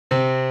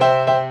You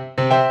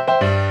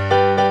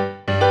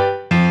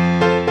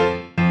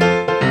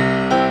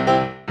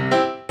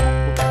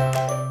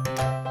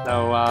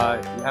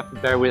have to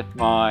bear with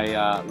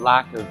my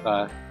lack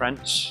of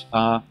French.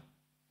 I'm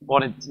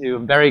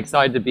very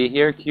excited to be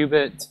here.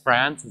 Qubit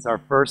France is our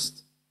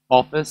first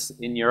office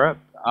in Europe.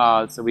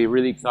 So we're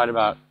really excited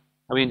about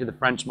coming into the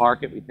French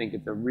market. We think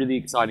it's a really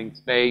exciting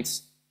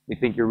space. We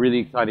think you're really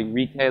exciting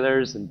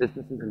retailers and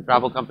businesses and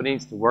travel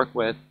companies to work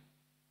with.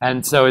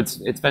 And so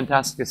it's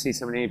fantastic to see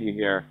so many of you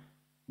here.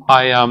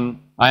 I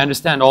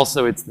understand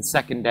also it's the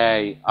second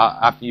day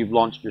after you've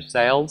launched your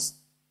sales.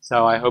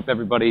 So I hope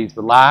everybody's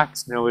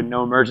relaxed, no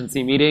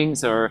emergency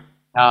meetings, or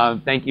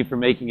thank you for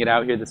making it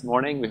out here this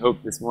morning. We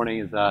hope this morning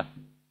is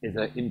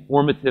an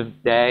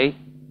informative day,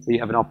 so you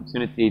have an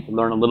opportunity to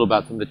learn a little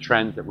about some of the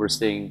trends that we're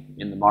seeing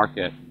in the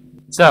market.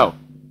 So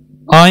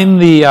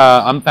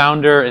I'm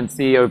founder and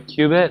CEO of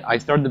Qubit. I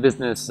started the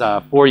business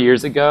 4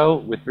 years ago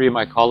with 3 of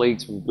my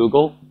colleagues from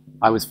Google.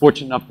 I was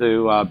fortunate enough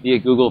to be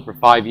at Google for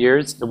 5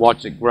 years, to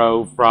watch it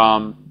grow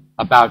from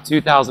about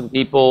 2,000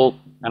 people,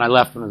 and I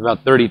left when it was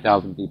about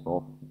 30,000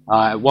 people.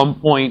 At one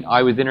point,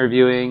 I was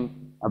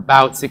interviewing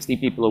about 60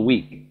 people a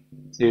week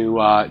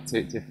to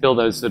fill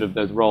those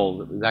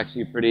roles. It was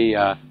actually a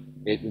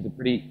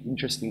pretty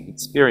interesting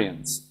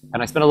experience.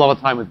 And I spent a lot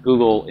of time with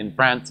Google in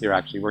France here,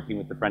 actually working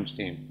with the French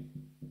team.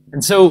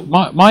 And so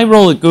my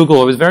role at Google,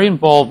 I was very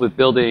involved with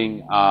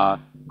building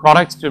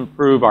products to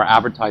improve our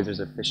advertisers'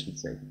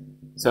 efficiency.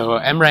 So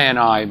Emre and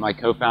I, my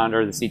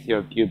co-founder, the CTO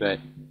of Qubit,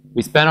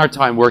 we spent our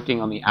time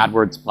working on the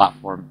AdWords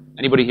platform.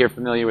 Anybody here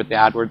familiar with the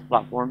AdWords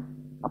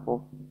platform?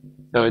 Couple?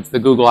 So it's the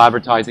Google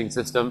advertising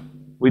system.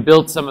 We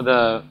built some of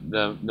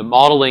the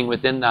modeling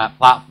within that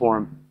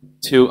platform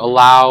to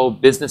allow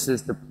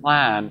businesses to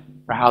plan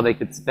for how they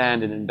could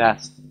spend and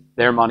invest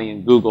their money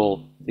in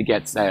Google to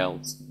get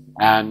sales.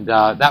 And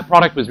that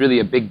product was really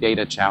a big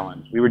data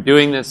challenge. We were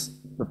doing this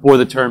before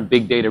the term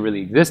big data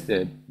really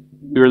existed.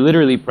 We were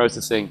literally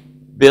processing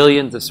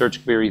billions of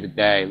search queries a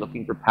day,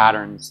 looking for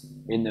patterns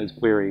in those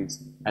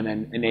queries, and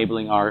then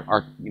enabling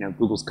our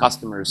Google's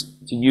customers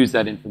to use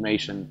that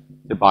information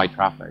to buy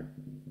traffic.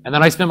 And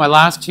then I spent my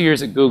last 2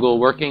 years at Google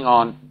working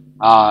on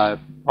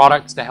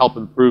products to help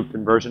improve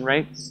conversion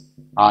rates.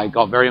 I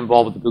got very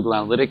involved with the Google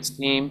Analytics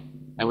team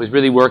and was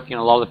really working on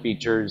a lot of the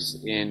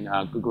features in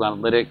Google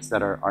Analytics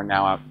that are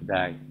now out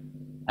today.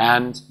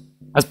 And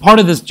as part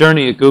of this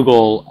journey at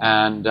Google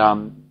and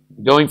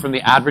going from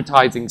the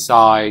advertising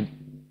side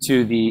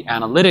to the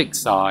analytics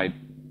side,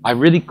 I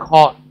really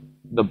caught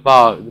the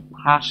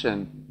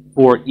passion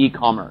for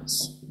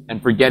e-commerce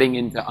and for getting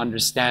into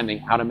understanding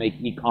how to make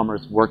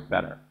e-commerce work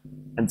better.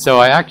 And so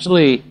I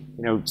actually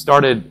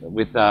started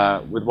with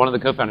one of the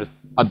co-founders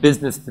a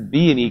business to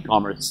be an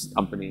e-commerce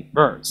company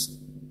first,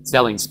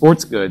 selling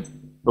sports goods,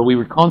 but we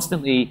were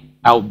constantly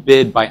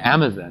outbid by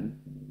Amazon.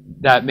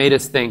 That made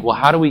us think, well,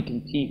 how do we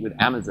compete with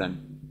Amazon?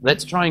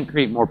 Let's try and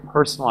create more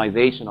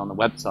personalization on the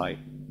website.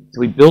 So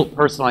we built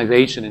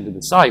personalization into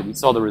the site. We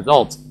saw the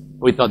results.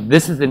 We thought,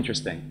 this is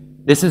interesting.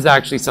 This is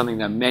actually something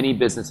that many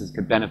businesses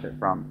could benefit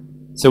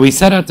from. So we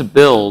set out to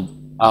build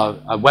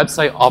a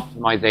website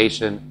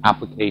optimization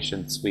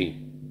application suite.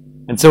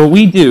 And so what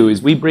we do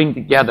is we bring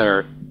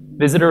together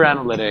visitor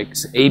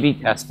analytics, A/B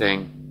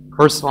testing,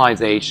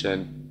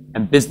 personalization,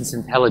 and business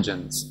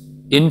intelligence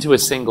into a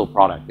single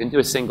product, into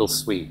a single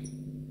suite.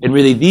 And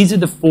really, these are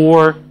the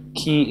 4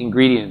 key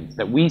ingredients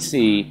that we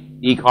see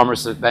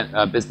e-commerce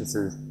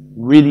businesses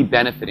really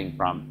benefiting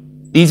from.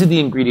 These are the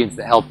ingredients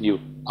that help you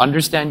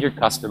understand your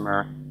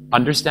customer,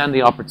 understand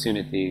the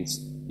opportunities,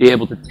 be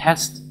able to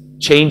test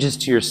changes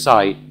to your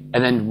site,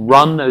 and then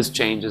run those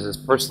changes as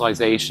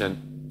personalization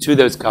to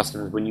those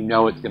customers when you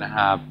know it's going to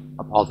have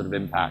a positive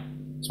impact.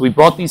 So we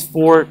brought these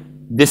 4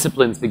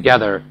 disciplines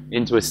together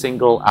into a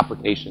single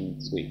application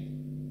suite.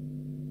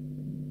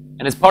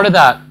 And as part of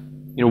that,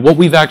 what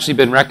we've actually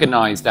been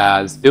recognized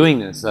as doing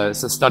this,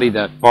 it's a study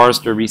that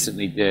Forrester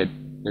recently did.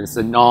 It's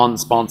a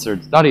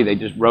non-sponsored study. They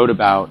just wrote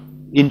about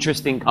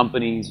interesting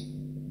companies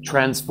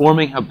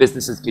transforming how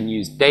businesses can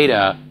use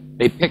data.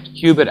 They picked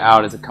Qubit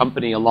out as a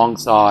company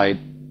alongside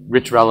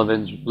Rich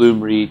Relevance,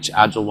 Bloomreach,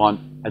 Agile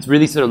One, as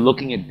really sort of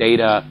looking at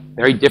data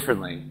very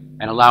differently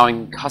and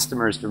allowing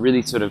customers to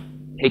really sort of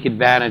take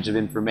advantage of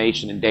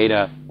information and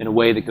data in a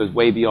way that goes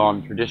way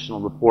beyond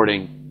traditional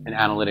reporting and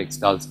analytics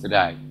does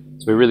today.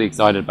 So we're really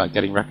excited about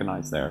getting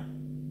recognized there.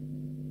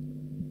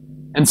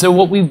 And so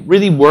what we've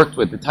really worked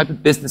with, the type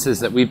of businesses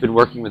that we've been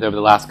working with over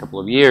the last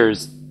couple of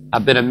years,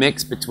 have been a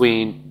mix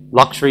between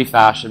luxury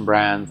fashion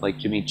brands like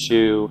Jimmy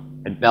Choo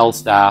and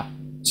Belstaff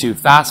to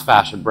fast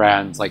fashion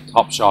brands like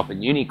Topshop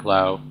and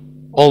Uniqlo,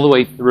 all the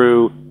way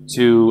through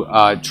to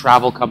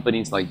travel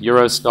companies like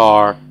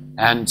Eurostar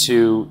and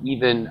to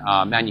even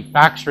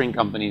manufacturing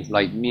companies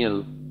like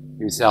Miele,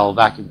 who sell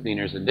vacuum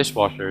cleaners and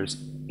dishwashers.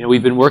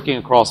 We've been working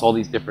across all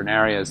these different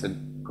areas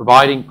and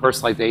providing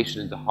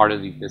personalization at the heart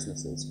of these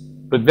businesses,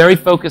 but very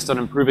focused on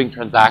improving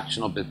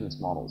transactional business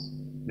models.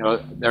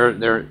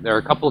 There are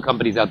a couple of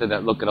companies out there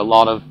that look at a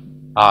lot of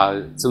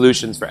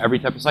solutions for every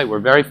type of site. We're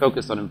very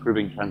focused on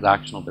improving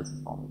transactional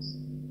business models.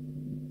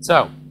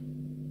 So,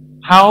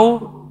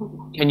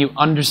 how can you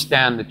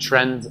understand the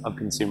trends of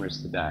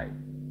consumers today?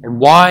 And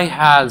why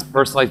has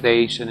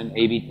personalization and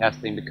A/B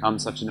testing become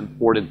such an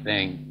important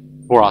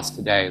thing for us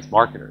today as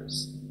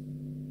marketers?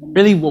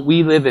 Really, what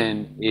we live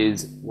in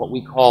is what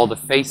we call the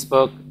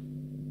Facebook,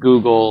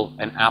 Google,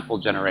 and Apple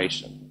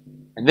generation.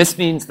 And this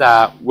means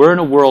that we're in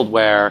a world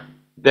where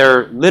there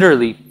are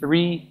literally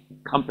 3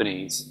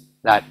 companies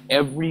that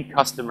every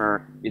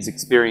customer is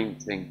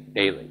experiencing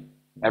daily.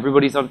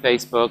 Everybody's on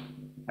Facebook,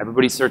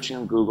 everybody's searching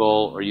on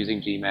Google or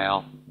using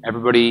Gmail,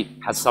 everybody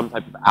has some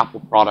type of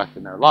Apple product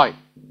in their life.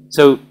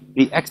 So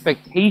the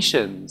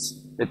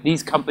expectations that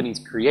these companies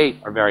create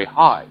are very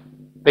high.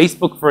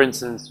 Facebook, for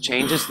instance,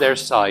 changes their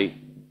site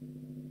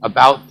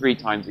about 3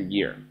 times a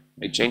year.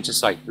 They change the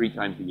site 3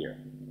 times a year.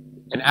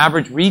 An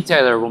average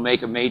retailer will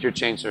make a major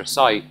change to their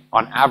site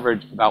on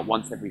average about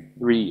once every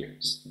 3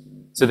 years.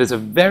 So there's a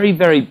very,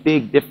 very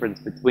big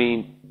difference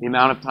between the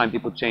amount of time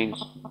people change,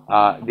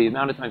 the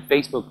amount of time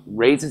Facebook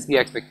raises the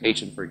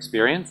expectation for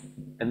experience,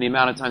 and the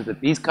amount of times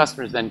that these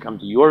customers then come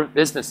to your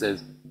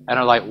businesses and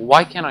are like,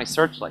 why can't I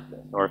search like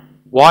this? Or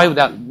why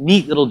that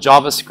neat little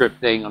JavaScript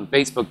thing on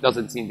Facebook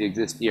doesn't seem to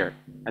exist here?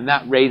 And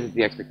that raises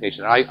the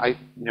expectation. I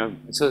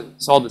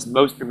saw this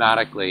most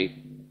dramatically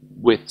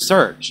with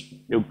search.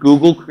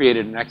 Google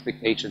created an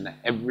expectation that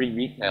every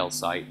retail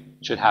site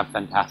should have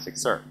fantastic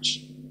search,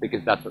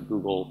 because that's what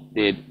Google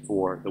did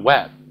for the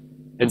web.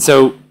 And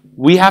so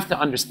we have to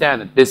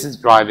understand that this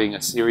is driving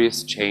a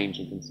serious change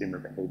in consumer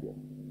behavior.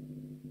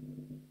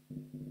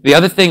 The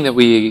other thing that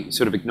we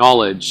sort of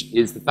acknowledge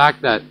is the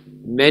fact that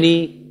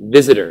many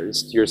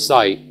visitors to your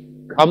site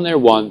come there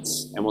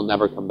once and will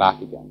never come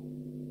back again.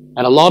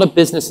 And a lot of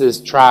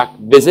businesses track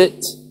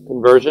visit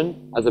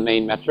conversion as a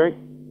main metric.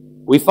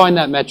 We find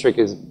that metric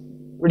is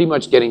pretty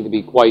much getting to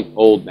be quite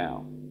old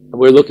now. And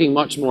we're looking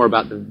much more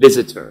about the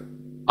visitor,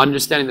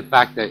 understanding the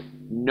fact that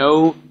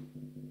no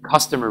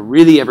customer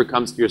really ever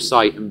comes to your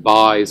site and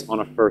buys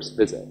on a first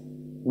visit.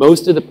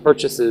 Most of the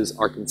purchases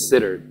are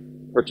considered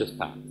purchase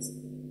paths.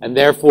 And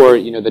therefore,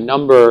 the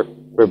number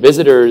for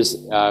visitors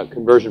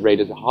conversion rate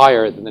is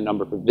higher than the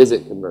number for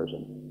visit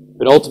conversion.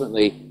 But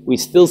ultimately, we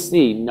still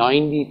see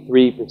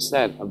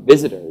 93% of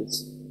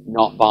visitors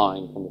not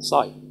buying from the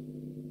site.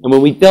 And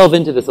when we delve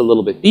into this a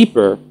little bit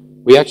deeper,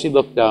 we actually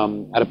looked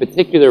at a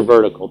particular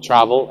vertical,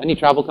 travel. Any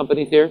travel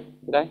companies here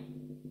today?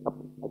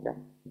 Okay.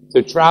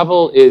 So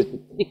travel is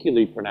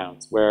particularly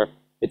pronounced, where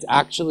it's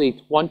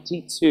actually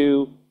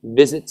 22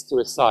 visits to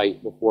a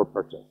site before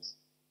purchase.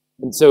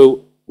 And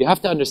so you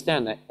have to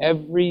understand that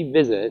every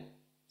visit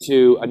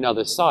to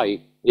another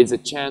site is a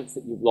chance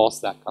that you've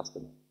lost that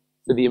customer.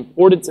 So the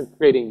importance of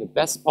creating the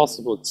best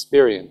possible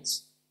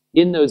experience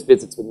in those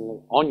visits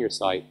on your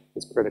site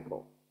is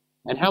critical.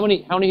 And how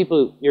many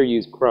people here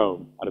use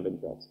Chrome out of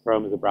interest?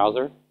 Chrome is a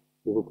browser?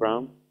 Google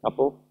Chrome?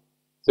 Couple?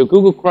 So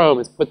Google Chrome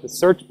has put the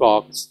search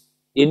box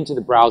into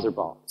the browser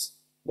box.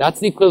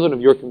 That's the equivalent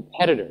of your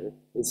competitor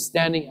is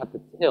standing at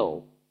the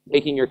till,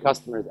 taking your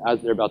customers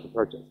as they're about to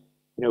purchase.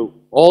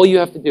 All you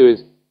have to do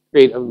is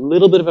create a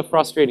little bit of a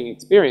frustrating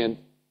experience,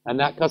 and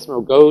that customer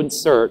will go and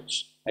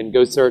search and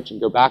go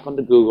back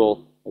onto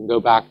Google and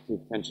go back to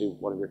potentially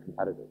one of your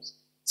competitors.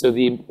 So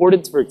the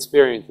importance for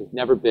experience has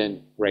never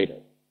been greater.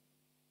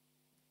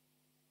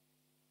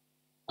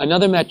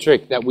 Another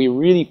metric that we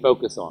really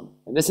focus on,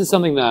 and this is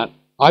something that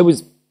I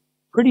was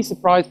pretty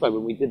surprised by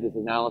when we did this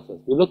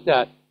analysis. We looked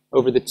at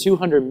over the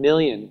 200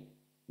 million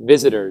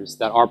visitors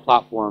that our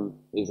platform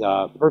is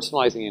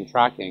personalizing and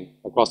tracking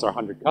across our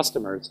 100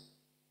 customers.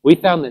 We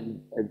found that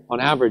on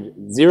average,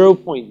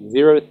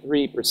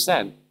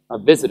 0.03%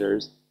 of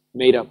visitors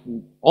made up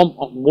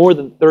more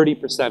than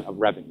 30% of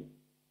revenue.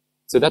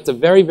 So that's a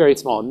very, very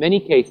small. In many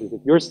cases,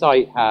 if your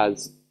site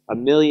has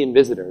 1 million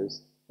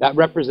visitors, that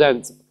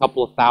represents a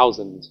couple of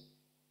thousand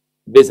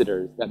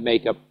visitors that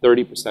make up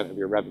 30% of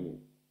your revenue.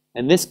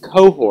 And this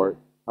cohort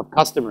of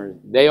customers,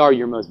 they are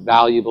your most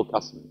valuable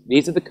customers.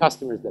 These are the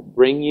customers that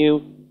bring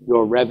you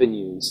your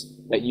revenues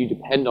that you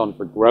depend on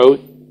for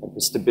growth and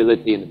for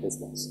stability in the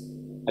business.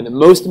 And the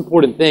most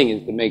important thing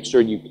is to make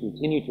sure you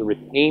continue to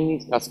retain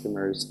these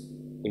customers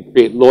and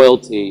create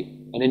loyalty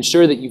and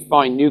ensure that you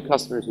find new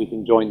customers who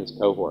can join this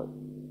cohort.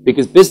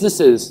 Because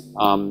businesses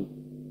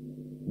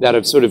that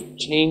have sort of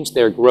changed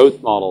their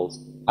growth models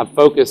have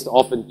focused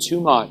often too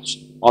much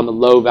on the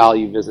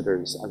low-value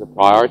visitors as a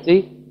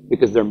priority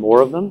because there are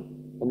more of them,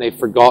 and they've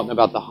forgotten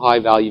about the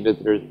high-value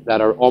visitors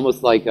that are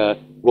almost like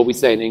what we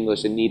say in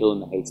English, a needle in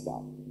the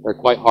haystack. They're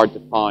quite hard to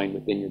find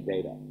within your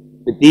data.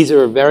 But these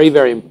are a very,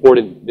 very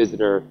important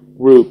visitor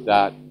group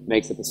that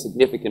makes up a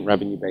significant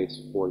revenue base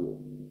for you.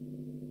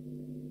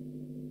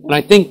 And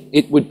I think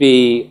it would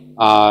be,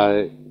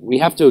 we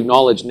have to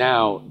acknowledge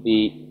now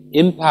the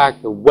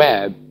impact the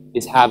web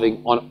is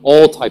having on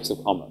all types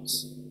of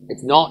commerce.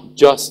 It's not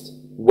just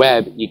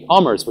web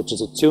e-commerce, which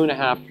is a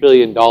 $2.5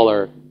 trillion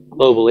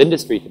global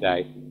industry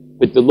today.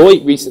 But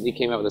Deloitte recently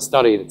came out with a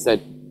study that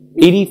said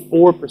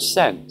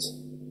 84%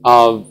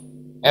 of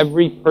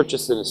every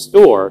purchase in a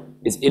store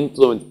is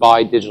influenced by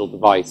a digital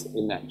device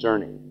in that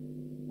journey.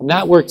 And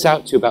that works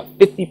out to about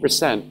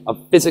 50%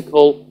 of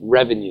physical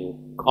revenue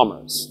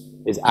commerce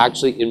is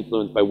actually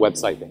influenced by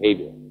website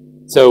behavior.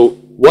 So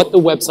what the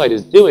website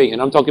is doing,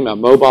 and I'm talking about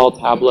mobile,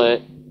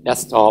 tablet,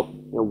 desktop,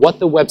 what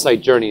the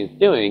website journey is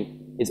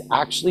doing is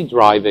actually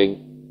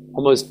driving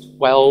almost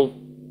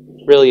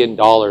 $12 trillion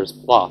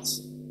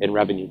plus in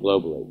revenue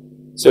globally.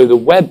 So the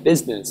web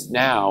business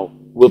now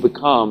will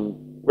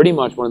become pretty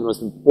much one of the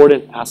most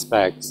important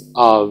aspects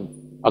of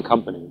a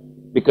company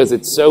because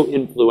it's so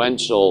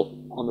influential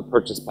on the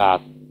purchase path,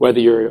 whether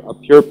you're a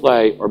pure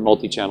play or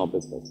multi-channel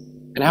business.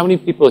 And how many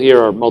people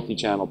here are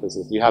multi-channel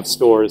business? You have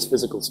stores,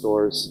 physical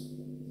stores?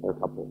 There are a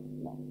couple.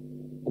 No.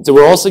 And so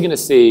we're also going to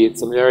see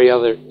some very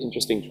other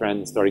interesting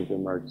trends starting to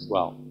emerge as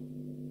well.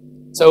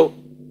 So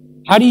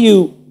how do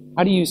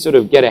you sort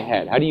of get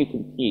ahead? How do you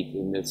compete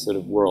in this sort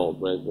of world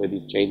where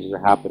these changes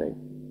are happening?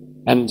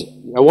 And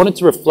I wanted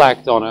to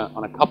reflect on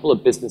a couple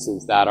of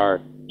businesses that are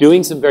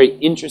doing some very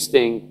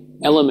interesting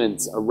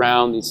elements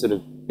around these sort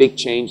of big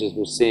changes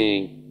we're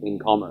seeing in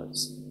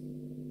commerce.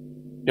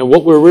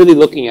 What we're really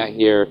looking at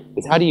here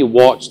is how do you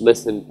watch,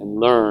 listen, and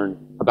learn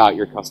about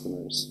your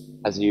customers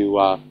as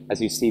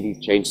you see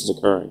these changes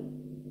occurring.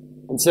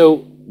 And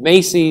so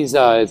Macy's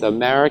is an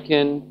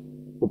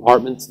American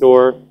department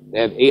store.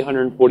 They have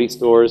 840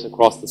 stores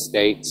across the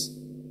states.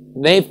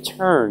 And they've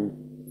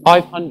turned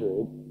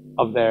 500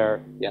 of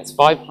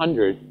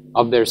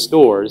their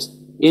stores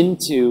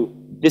into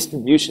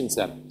distribution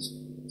centers.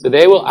 So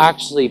they will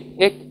actually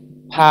pick,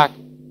 pack,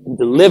 and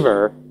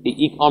deliver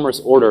the e-commerce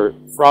order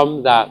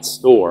from that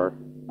store,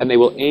 and they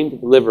will aim to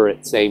deliver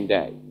it same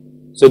day.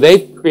 So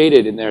they've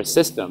created in their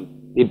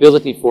system the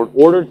ability for an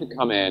order to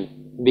come in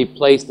and be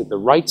placed at the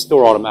right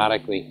store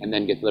automatically and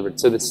then get delivered.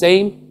 So the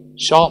same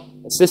shop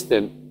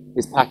assistant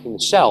is packing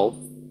the shelf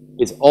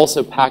is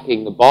also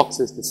packing the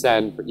boxes to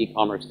send for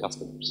e-commerce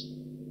customers.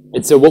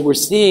 And so what we're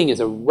seeing is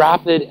a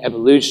rapid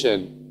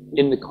evolution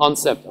in the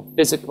concept of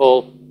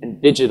physical and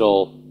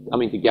digital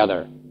coming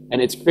together.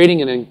 And it's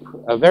creating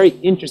a very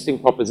interesting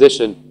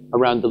proposition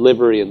around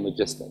delivery and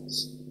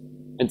logistics.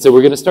 And so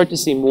we're going to start to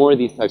see more of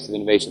these types of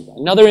innovations.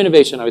 Another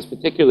innovation I was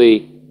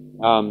particularly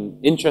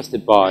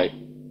interested by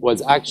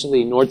was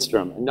actually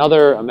Nordstrom,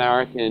 another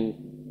American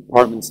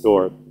department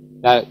store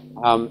that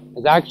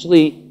has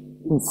actually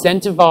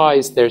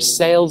incentivized their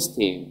sales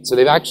team. So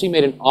they've actually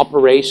made an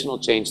operational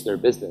change to their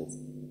business.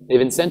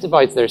 They've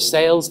incentivized their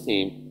sales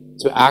team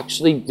to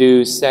actually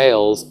do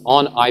sales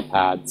on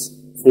iPads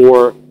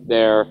for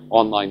their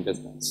online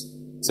business.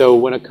 So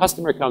when a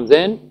customer comes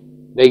in,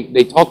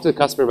 they talk to the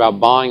customer about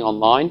buying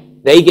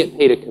online. They get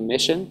paid a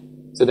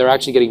commission. So they're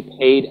actually getting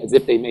paid as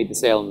if they made the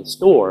sale in the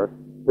store,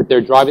 but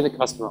they're driving the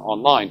customer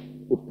online,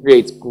 which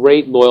creates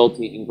great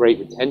loyalty and great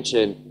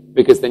retention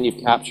because then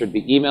you've captured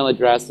the email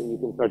address and you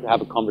can start to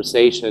have a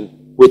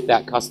conversation with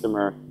that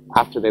customer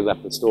after they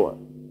left the store.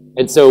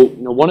 And so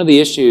one of the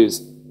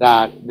issues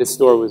that this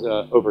store was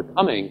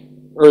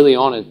overcoming early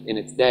on in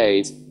its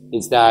days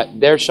is that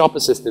their shop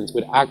assistants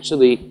would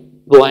actually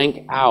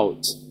blank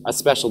out a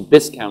special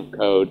discount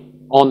code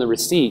on the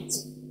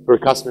receipts for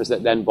customers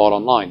that then bought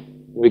online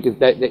because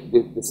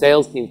the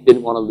sales teams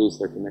didn't want to lose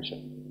their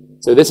commission.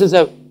 So this is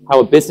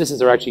how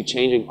businesses are actually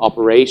changing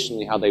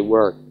operationally how they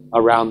work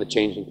around the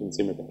changing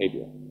consumer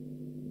behavior.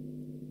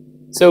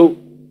 So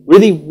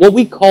really what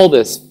we call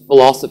this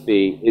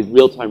philosophy is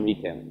real-time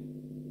retailing.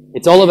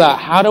 It's all about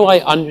how do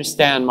I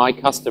understand my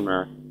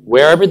customer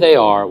wherever they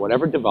are,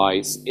 whatever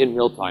device, in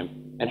real time,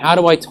 and how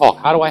do I talk?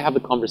 How do I have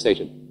the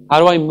conversation? How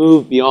do I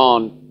move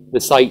beyond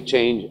the site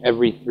change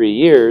every 3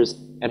 years,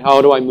 and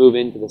how do I move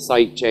into the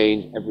site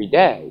change every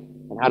day?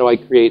 And how do I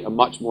create a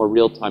much more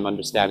real-time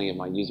understanding of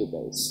my user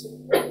base?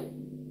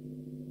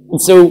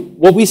 And so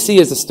what we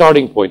see as a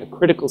starting point, a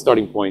critical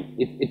starting point,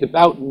 it's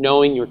about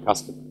knowing your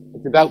customer.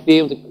 It's about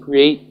being able to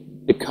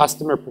create the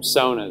customer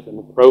personas and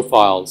the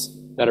profiles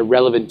that are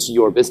relevant to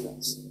your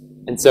business.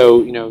 And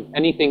so,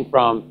 anything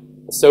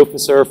from a sofa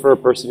surfer, a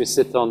person who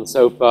sits on the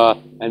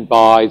sofa and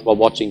buys while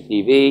watching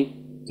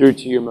TV, through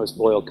to your most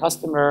loyal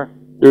customer,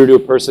 through to a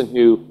person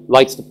who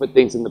likes to put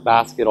things in the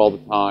basket all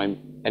the time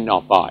and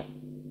not buy.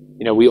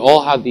 We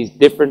all have these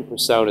different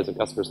personas of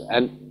customers.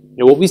 And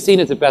what we've seen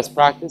as a best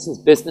practice is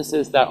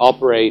businesses that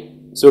operate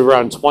sort of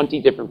around 20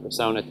 different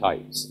persona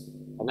types.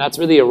 And that's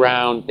really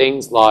around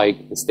things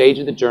like the stage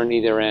of the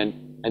journey they're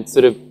in and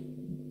sort of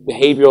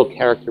behavioral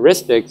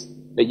characteristics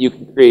that you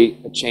can create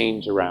a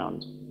change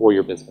around for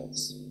your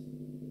business.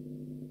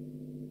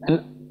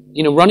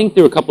 And running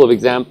through a couple of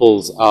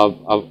examples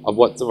of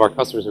what some of our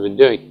customers have been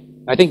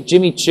doing, I think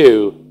Jimmy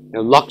Choo,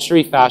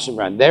 luxury fashion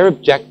brand, their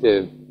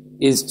objective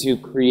is to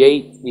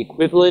create the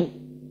equivalent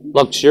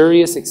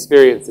luxurious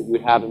experience that you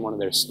would have in one of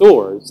their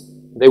stores.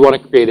 They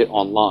want to create it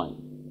online.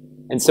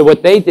 And so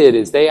what they did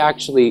is they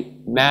actually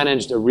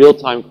managed a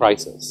real-time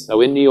crisis.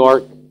 So in New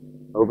York,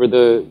 over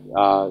the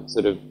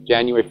sort of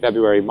January,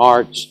 February,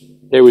 March,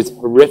 there was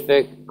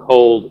horrific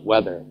cold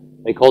weather.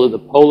 They called it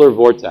the polar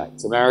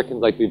vortex.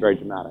 Americans like to be very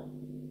dramatic.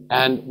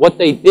 And what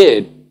they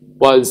did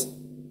was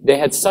they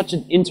had such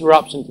an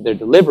interruption to their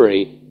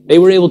delivery, they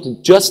were able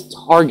to just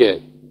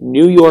target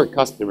New York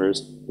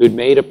customers who'd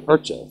made a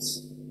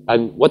purchase.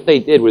 And what they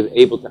did was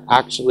able to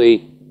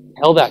actually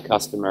tell that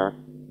customer,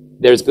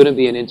 there's going to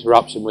be an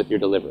interruption with your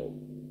delivery.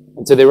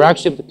 And so they were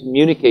actually able to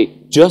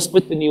communicate just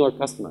with the New York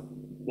customer.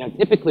 Now,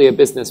 typically a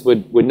business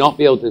would not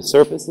be able to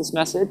surface this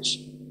message,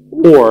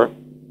 or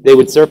they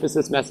would surface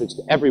this message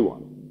to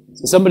everyone.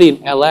 So somebody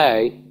in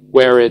LA,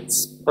 where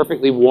it's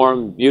perfectly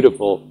warm,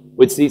 beautiful,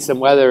 would see some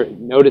weather,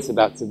 notice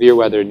about severe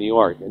weather in New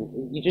York.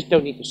 And you just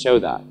don't need to show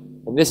that.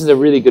 And this is a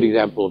really good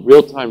example of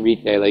real-time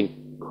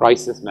retailing,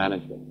 crisis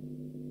management.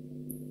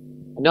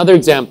 Another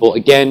example,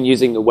 again,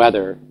 using the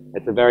weather,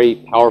 it's a very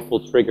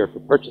powerful trigger for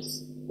purchase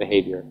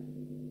behavior.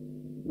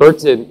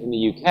 Burton in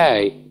the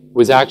UK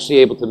was actually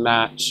able to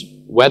match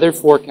weather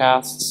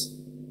forecasts,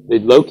 the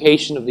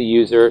location of the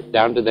user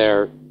down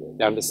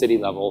to city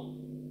level,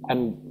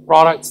 and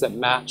products that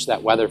match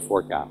that weather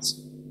forecast.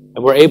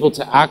 And we're able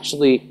to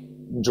actually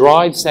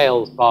drive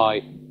sales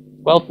by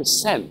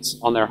 12%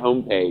 on their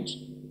homepage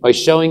by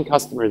showing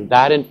customers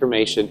that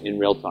information in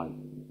real time.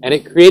 And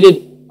it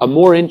created a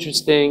more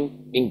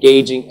interesting,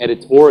 engaging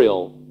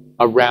editorial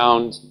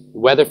around the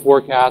weather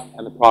forecast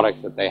and the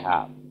products that they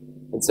have.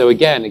 And so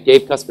again, it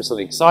gave customers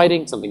something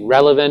exciting, something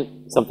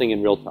relevant, something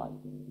in real time.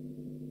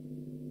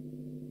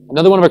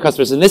 Another one of our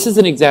customers, and this is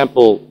an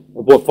example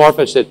of what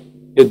Farfetch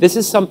did, this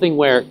is something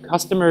where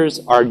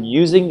customers are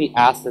using the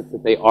assets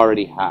that they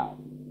already have.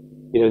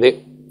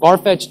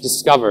 Farfetch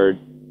discovered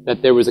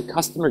that there was a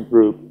customer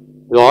group,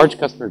 a large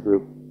customer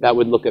group, that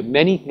would look at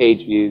many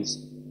page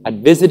views,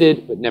 had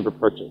visited but never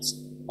purchased.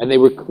 And they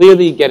were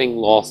clearly getting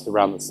lost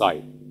around the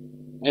site.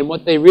 And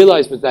what they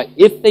realized was that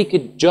if they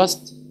could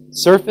just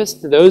surface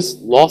to those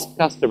lost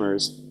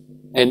customers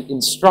an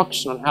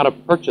instruction on how to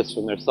purchase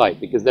from their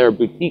site, because they're a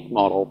boutique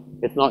model,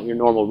 it's not your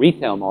normal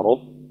retail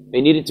model,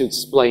 they needed to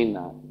explain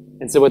that.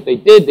 And so what they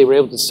did, they were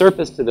able to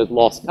surface to those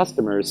lost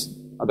customers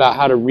about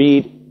how to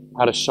read,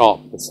 how to shop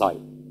the site.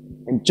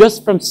 And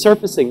just from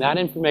surfacing that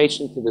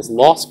information to this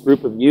lost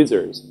group of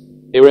users,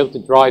 they were able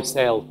to drive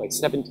sales by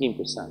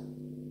 17%.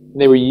 And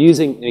they were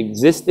using an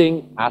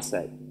existing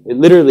asset. It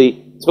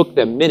literally took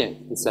them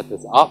minutes to set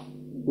this up,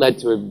 led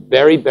to a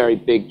very, very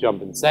big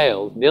jump in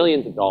sales,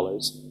 millions of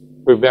dollars,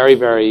 for a very,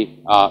 very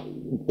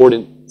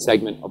important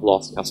segment of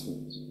lost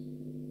customers.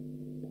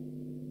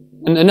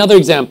 And another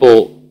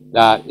example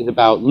that is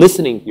about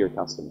listening to your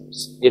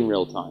customers in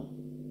real time.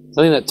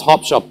 Something that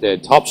Topshop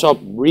did.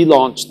 Topshop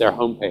relaunched their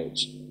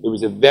homepage. It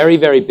was a very,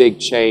 very big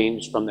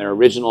change from their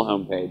original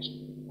homepage.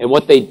 And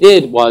what they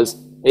did was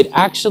it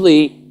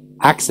actually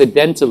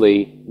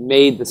accidentally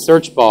made the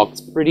search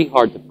box pretty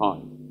hard to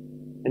find.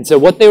 And so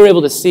what they were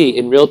able to see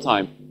in real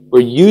time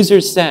were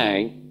users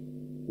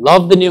saying,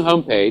 love the new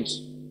homepage,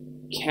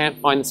 can't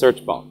find the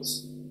search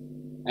box.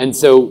 And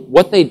so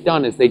what they'd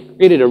done is they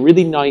created a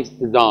really nice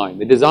design.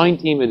 The design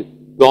team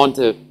had gone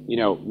to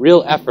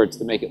real efforts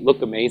to make it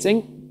look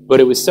amazing, but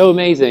it was so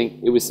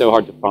amazing, it was so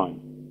hard to find.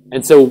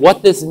 And so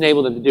what this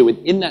enabled them to do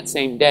within that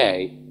same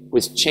day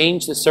was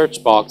change the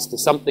search box to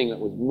something that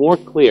was more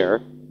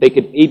clear. They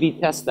could A/B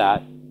test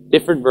that,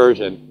 different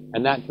version,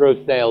 and that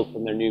drove sales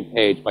from their new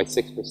page by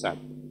 6%.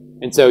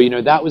 And so,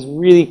 that was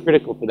really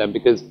critical for them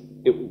because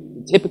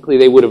typically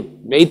they would have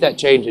made that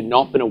change and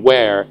not been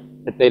aware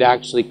that they'd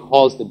actually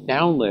caused a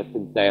downlift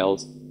in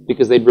sales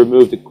because they'd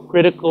removed a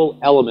critical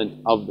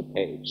element of the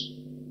page.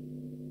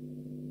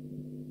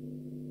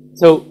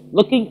 So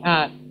looking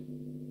at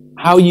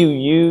how you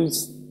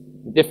use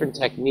different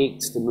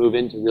techniques to move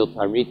into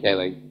real-time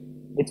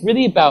retailing, it's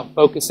really about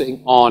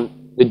focusing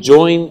on the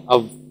join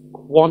of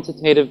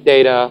quantitative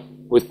data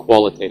with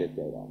qualitative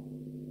data.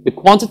 The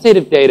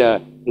quantitative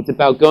data, it's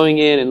about going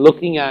in and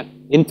looking at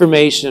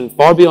information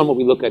far beyond what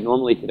we look at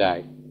normally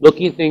today.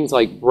 Looking at things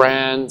like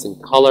brands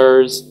and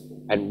colors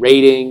and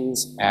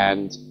ratings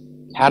and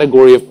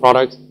category of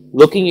products.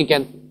 Looking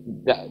against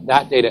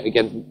that data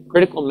against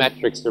critical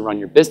metrics to run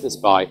your business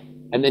by,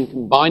 and then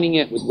combining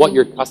it with what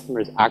your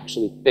customers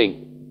actually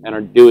think and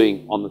are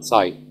doing on the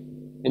site.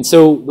 And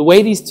so the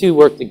way these two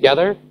work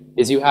together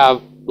is you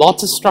have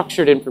lots of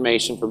structured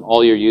information from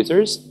all your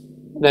users,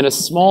 and then a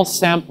small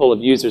sample of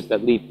users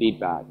that leave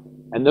feedback.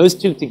 And those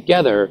two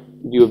together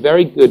give you a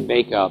very good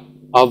makeup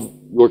of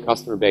your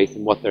customer base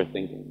and what they're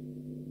thinking.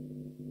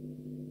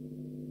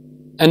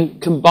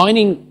 And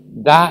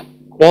combining that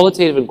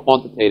qualitative and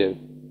quantitative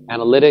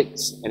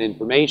analytics and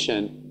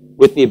information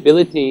with the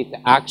ability to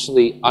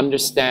actually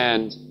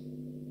understand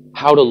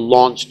how to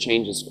launch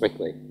changes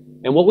quickly.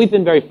 And what we've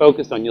been very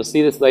focused on, you'll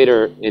see this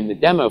later in the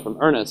demo from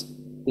Ernest,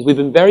 is we've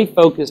been very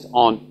focused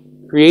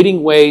on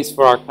creating ways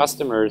for our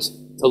customers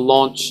to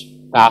launch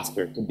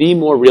faster, to be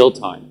more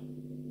real-time.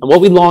 And what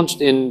we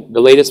launched in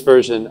the latest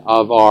version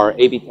of our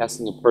A/B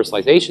testing and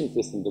personalization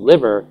system,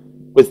 Deliver,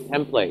 was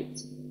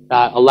templates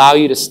that allow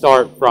you to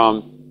start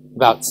from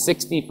about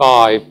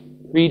 65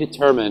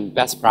 predetermined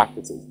best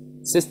practices,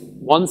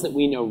 ones that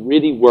we know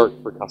really work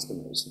for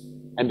customers,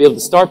 and be able to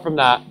start from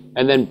that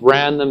and then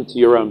brand them to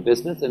your own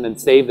business and then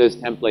save those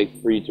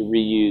templates for you to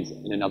reuse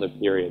in another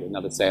period,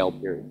 another sale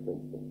period, for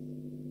instance.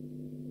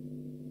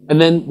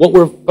 And then what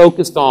we're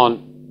focused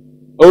on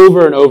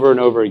over and over and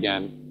over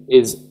again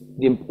is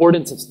the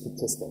importance of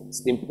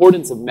statistics, the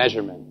importance of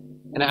measurement,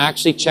 and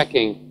actually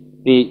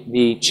checking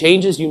the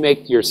changes you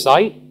make to your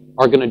site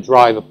are going to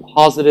drive a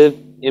positive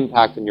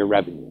impact on your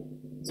revenue.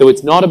 So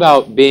it's not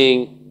about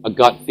being a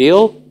gut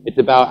feel. It's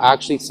about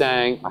actually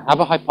saying, I have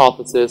a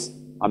hypothesis,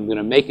 I'm going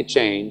to make a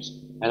change,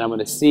 and I'm going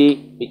to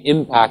see the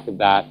impact of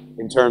that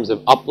in terms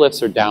of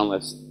uplifts or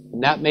downlifts.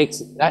 And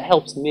that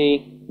helps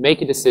me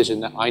make a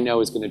decision that I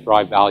know is going to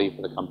drive value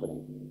for the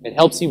company. It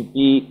helps you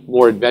be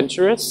more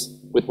adventurous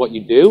with what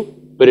you do,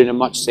 but in a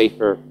much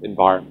safer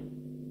environment,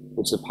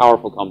 which is a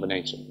powerful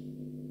combination.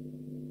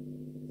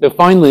 So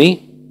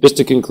finally, just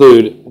to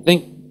conclude, I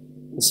think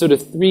the sort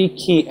of 3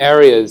 key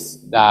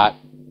areas that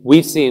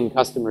we've seen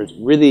customers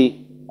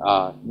really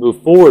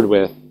move forward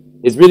with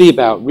is really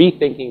about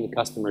rethinking the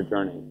customer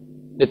journey.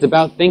 It's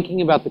about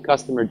thinking about the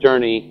customer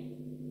journey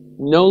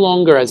no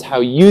longer as how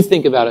you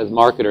think about it as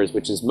marketers,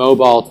 which is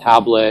mobile,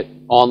 tablet,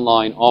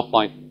 online,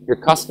 offline. Your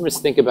customers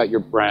think about your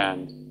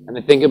brand, and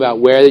they think about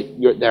where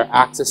they're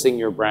accessing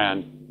your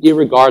brand,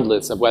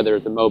 irregardless of whether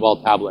it's a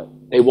mobile tablet.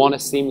 They want a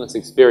seamless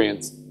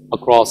experience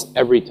across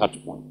every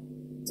touch point.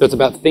 So it's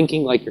about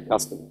thinking like your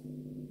customer.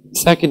 The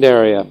second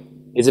area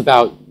is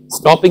about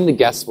stopping the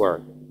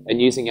guesswork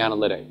and using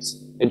analytics,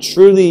 and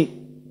truly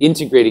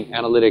integrating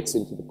analytics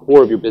into the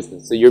core of your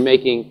business. So you're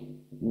making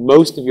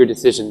most of your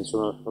decisions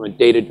from a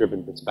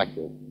data-driven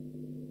perspective.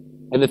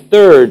 And the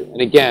third,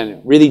 and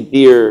again, really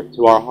dear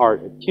to our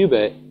heart at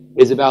Qubit,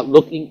 is about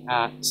looking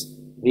at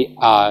the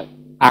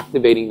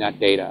activating that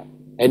data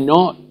and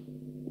not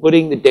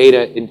putting the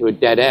data into a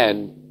dead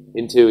end,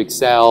 into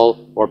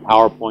Excel or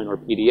PowerPoint or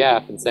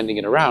PDF and sending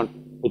it around.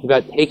 It's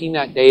about taking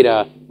that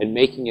data and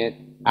making it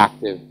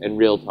active and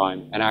real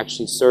time and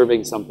actually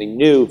serving something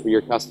new for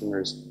your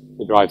customers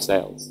to drive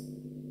sales.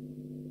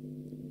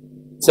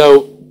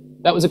 So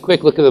that was a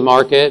quick look at the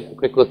market, a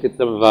quick look at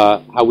some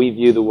of how we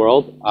view the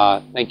world.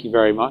 Thank you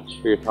very much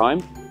for your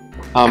time.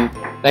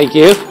 Thank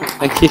you.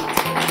 Thank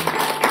you.